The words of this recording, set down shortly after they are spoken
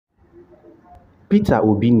Peter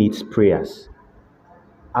Obi needs prayers.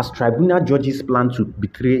 As tribunal judges plan to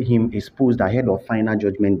betray him exposed ahead of final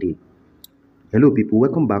judgment day. Hello people,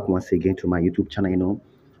 welcome back once again to my YouTube channel.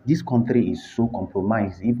 This country is so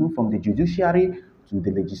compromised, even from the judiciary to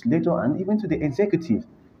the legislature and even to the executive.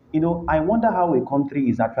 I wonder how a country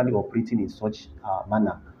is actually operating in such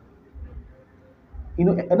manner. A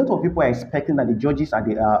lot of people are expecting that the judges at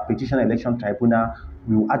the petition election tribunal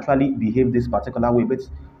will actually behave this particular way, but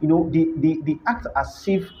they act as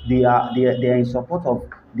if they are in support of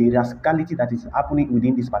the rascality that is happening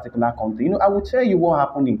within this particular country. I will tell you what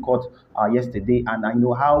happened in court yesterday, and I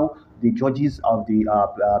know how the judges of the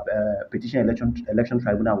petition election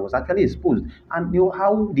tribunal was actually exposed, and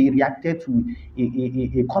how they reacted to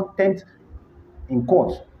a content in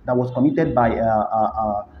court that was committed by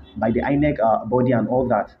the Inec body and all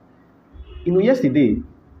that. Yesterday,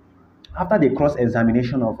 after the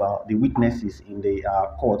cross-examination of the witnesses in the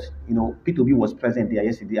court, P2B was present there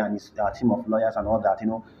yesterday and his team of lawyers and all that.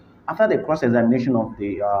 After the cross-examination of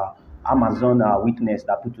the Amazon witness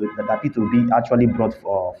that P2B actually brought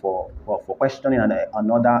for questioning and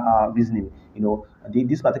another reasoning,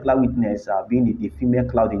 this particular witness, being the female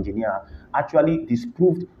cloud engineer, actually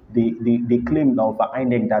disproved the claim of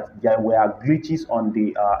Inec that there were glitches on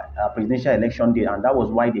the presidential election day, and that was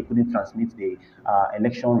why they couldn't transmit the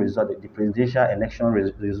election result, the presidential election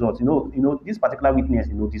results. This particular witness,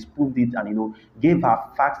 disproved it and gave her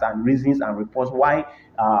facts and reasons and reports why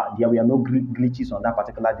there were no glitches on that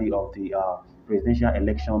particular day of the presidential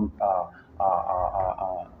election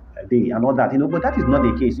day and all that, but that is not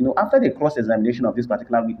the case. After the cross-examination of these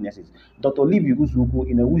particular witnesses, Dr. Livy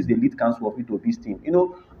Uzuku, who is the lead counsel of P2B's team,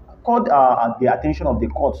 called the attention of the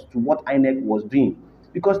court to what Inec was doing,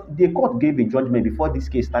 because the court gave a judgment before this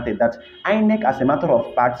case started that Inec, as a matter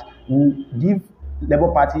of fact, will give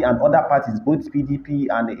Labour Party and other parties, both PDP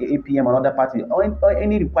and the APM and other parties, or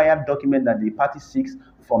any required document that the party seeks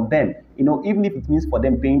from them, even if it means for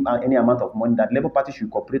them paying any amount of money, that Labour Party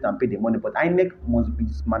should cooperate and pay the money. But Inec must be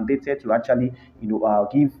mandated to actually,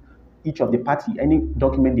 give each of the party any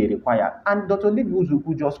document they require. And Dr. Livy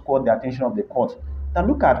Uzuku just called the attention of the court. Now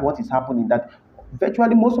look at what is happening, that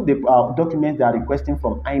virtually most of the documents they are requesting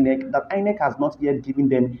from Inec, that Inec has not yet given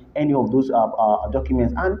them any of those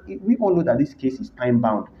documents. And we all know that this case is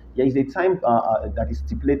time-bound. There is a time that is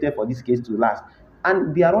stipulated for this case to last.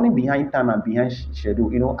 And they are running behind time and behind schedule,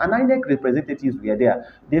 and Inec representatives were there.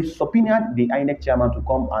 They've subpoenaed the Inec chairman to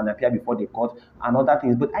come and appear before the court and other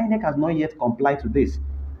things, but Inec has not yet complied to this.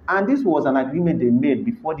 And this was an agreement they made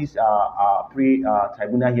before this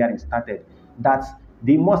pre-tribunal hearing started, that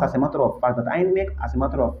they must, as a matter of fact, that INEC, as a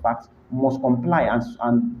matter of fact, must comply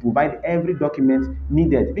and provide every document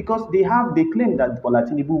needed, because they claim that Bola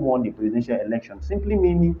Tinubu won the presidential election, simply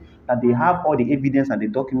meaning that they have all the evidence and the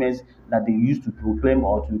documents that they used to proclaim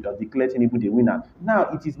or to declare Tinubu the winner. Now,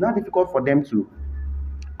 it is not difficult for them to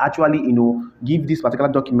actually, give these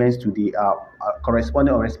particular documents to the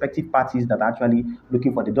corresponding or respective parties that are actually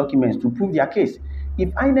looking for the documents to prove their case. If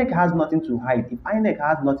INEC has nothing to hide, if INEC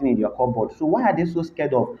has nothing in their cupboard, so why are they so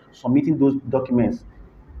scared of submitting those documents?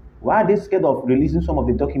 Why are they scared of releasing some of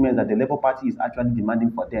the documents that the Labour Party is actually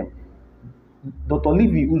demanding for them? Dr.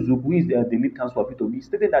 Livy Uzuku, who is the lead counsel of P2B,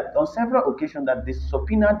 stated that on several occasions that they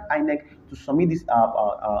subpoenaed INEC to submit these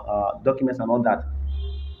documents and all that.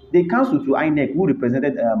 The counsel to INEC, who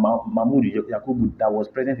represented Mahmoud Yakubu, that was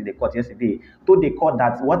present in the court yesterday, told the court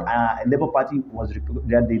that what Labour Party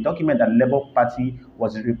the document that Labour Party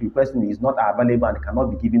was requesting is not available and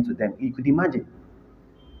cannot be given to them. You could imagine.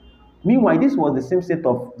 Meanwhile, this was the same set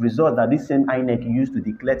of results that this same INEC used to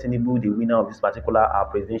declare Tinubu the winner of this particular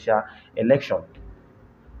presidential election.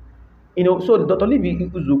 So Dr. Livy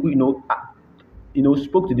Uzuku,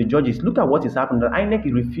 spoke to the judges. Look at what is happening. The INEC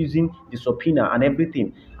is refusing the subpoena and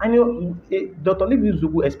everything. And Dr. Livy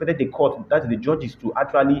Uzuku expected the court, that is the judges, to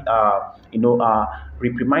actually,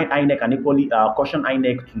 reprimand INEC and equally caution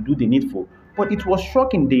INEC to do the needful. But it was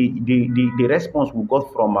shocking the response we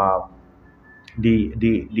got from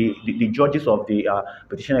the judges of the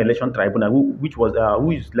petition election tribunal,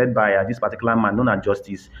 who is led by this particular man known as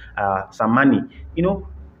Justice Samani.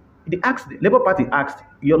 The Labour Party asked,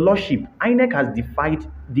 Your Lordship, INEC has defied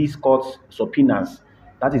these court's subpoenas,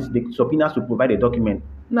 that is the subpoenas to provide a document.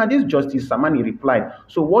 Now this Justice Samani replied,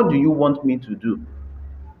 so what do you want me to do?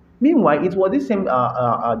 Meanwhile, it was the same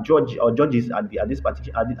judge or judges at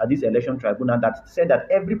this election tribunal that said that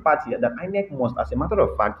every party, that INEC must, as a matter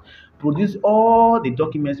of fact, produce all the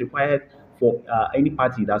documents required for any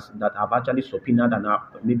party that have actually subpoenaed and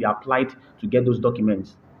maybe applied to get those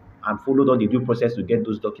documents, and followed all the due process to get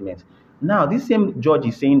those documents. Now, this same judge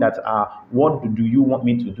is saying that, what do you want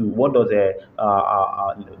me to do? What does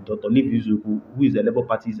Dr. Liv Yuzuku, who is the Labour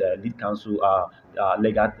Party's lead counsel,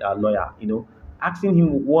 legal lawyer, asking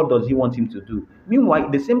him what does he want him to do? Meanwhile,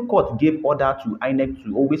 the same court gave order to INEC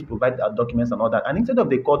to always provide documents and all that. And instead of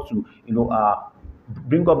the court to,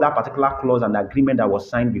 bring up that particular clause and agreement that was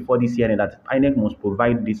signed before this hearing that INEC must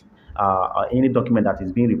provide this any document that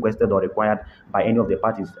is being requested or required by any of the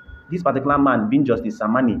parties. This particular man, being Justice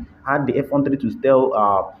Samani, had the effrontery to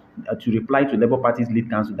tell to reply to Labour Party's lead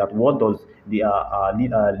counsel that what does the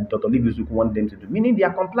Dr. Liv want them to do, meaning they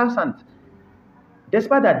are complacent.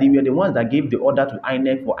 Despite that, they were the ones that gave the order to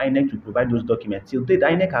INEC for INEC to provide those documents. Till date,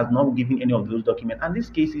 INEC has not given any of those documents, and these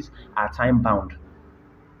cases are time bound.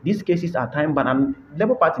 These cases are time bound, and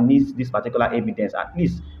Labour Party needs this particular evidence at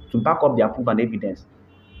least to back up their proof and evidence.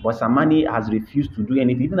 But Samani has refused to do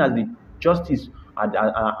anything, even as the justice,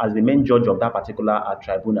 as the main judge of that particular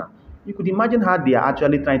tribunal. You could imagine how they are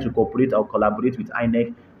actually trying to cooperate or collaborate with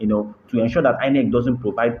INEC, to ensure that INEC doesn't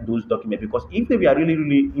provide those documents. Because if they were really,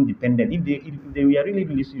 really independent, if they were really,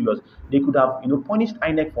 really serious, they could have, punished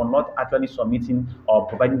INEC for not actually submitting or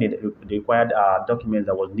providing the required documents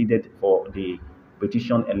that was needed for the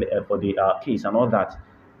petition for the case and all that.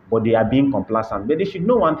 But they are being complacent. But they should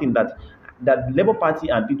know one thing, that Labour Party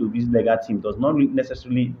and P2B's legal team does not really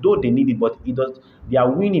necessarily, though they need it, but their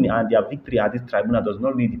winning and their victory at this tribunal does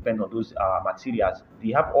not really depend on those materials.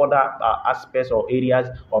 They have other aspects or areas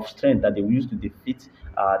of strength that they will use to defeat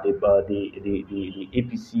the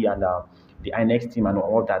APC and the INEC team and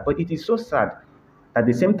all that. But it is so sad that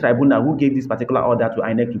the same tribunal who gave this particular order to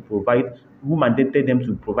INEC to provide, who mandated them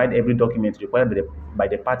to provide every document required by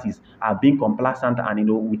the parties, are being complacent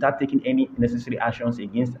and, without taking any necessary actions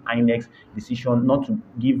against INEC's decision not to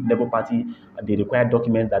give Labour Party the required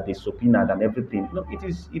documents that they subpoenaed and everything.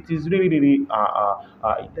 It is really, really,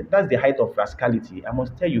 that's the height of rascality. I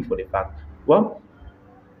must tell you for the fact. Well,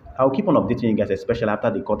 I'll keep on updating you guys, especially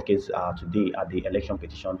after the court case today at the election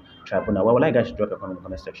petition tribunal. Well, I would like guys to drop a comment in the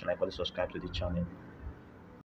comment section, like, or subscribe to the channel.